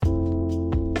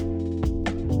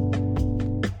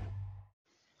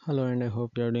Hello, and I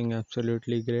hope you're doing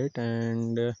absolutely great.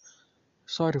 And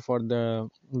sorry for the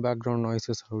background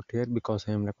noises out here because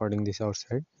I am recording this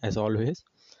outside as always.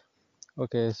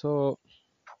 Okay, so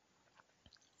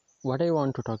what I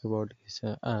want to talk about is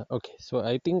okay. So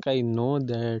I think I know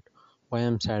that why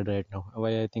I'm sad right now,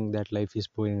 why I think that life is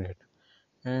boring right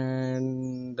now,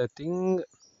 and the thing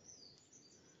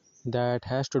that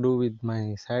has to do with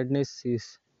my sadness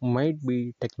is might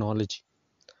be technology.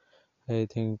 I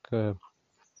think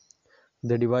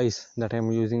the device that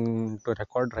I'm using to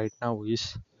record right now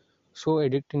is so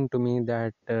addicting to me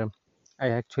that I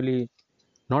actually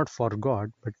not forgot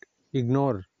but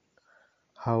ignore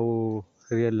how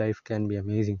real life can be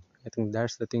amazing. I think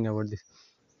that's the thing about this,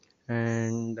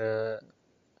 and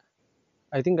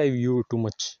I think I view too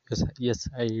much. Yes,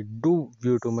 I do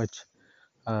view too much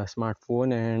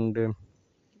smartphone,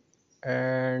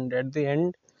 and at the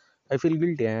end I feel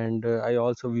guilty, and I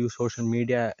also view social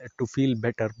media to feel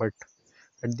better, but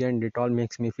at the end it all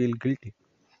makes me feel guilty.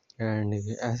 And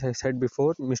as I said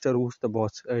before, Mr. Who's the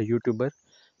Boss, a YouTuber,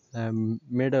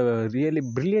 made a really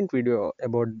brilliant video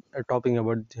about talking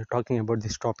about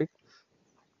this topic,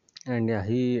 and yeah,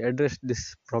 he addressed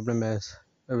this problem as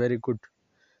a very good.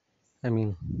 I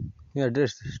mean, he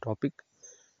addressed this topic,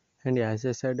 and yeah, as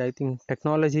I said, I think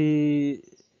technology.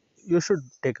 You should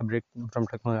take a break from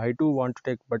technology. I do want to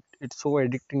take, but it's so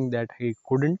addicting that I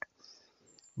couldn't.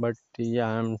 But yeah,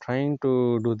 I'm trying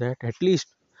to do that. At least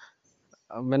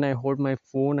when I hold my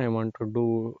phone, I want to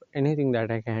do anything that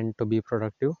I can to be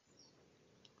productive.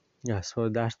 Yeah, so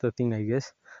that's the thing, I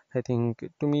guess. I think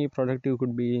to me productive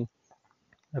could be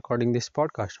recording this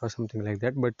podcast or something like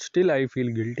that, but still I feel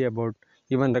guilty about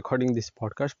even recording this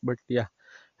podcast. But yeah,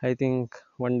 I think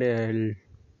one day I'll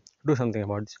do something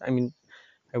about this. I mean,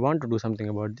 I want to do something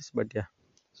about this, but yeah,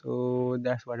 so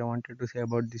that's what I wanted to say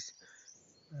about this.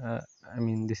 uh, I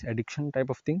mean, this addiction type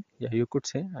of thing, yeah, you could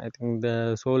say. I think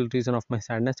the sole reason of my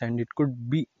sadness, and it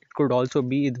could also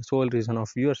be the sole reason of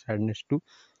your sadness too.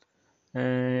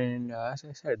 And as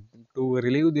I said, to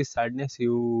relieve this sadness,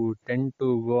 you tend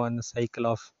to go on the cycle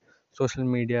of social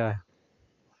media.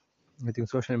 I think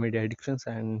social media addictions,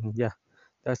 and yeah,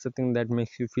 that's the thing that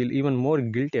makes you feel even more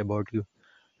guilty about you.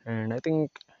 And I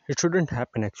think it shouldn't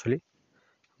happen actually.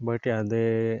 But yeah,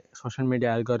 the social media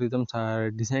algorithms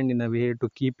are designed in a way to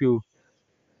keep you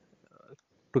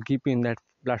in that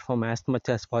platform as much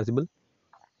as possible.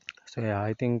 So yeah,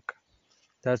 I think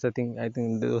that's the thing. I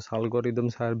think those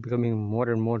algorithms are becoming more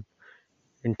and more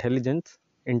intelligent.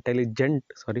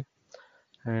 Sorry.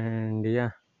 And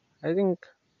yeah, I think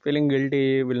feeling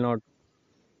guilty will not.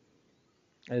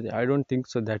 I don't think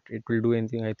so that it will do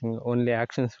anything. I think only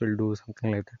actions will do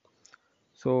something like that.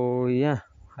 So yeah,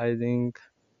 I think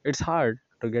it's hard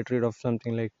to get rid of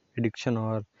something like addiction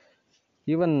or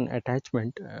even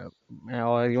attachment,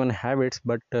 or even habits,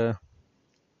 but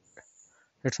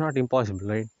it's not impossible,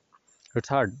 right? It's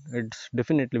hard. It's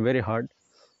definitely very hard.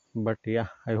 But yeah,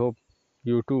 I hope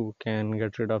you too can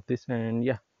get rid of this. And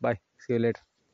yeah, bye. See you later.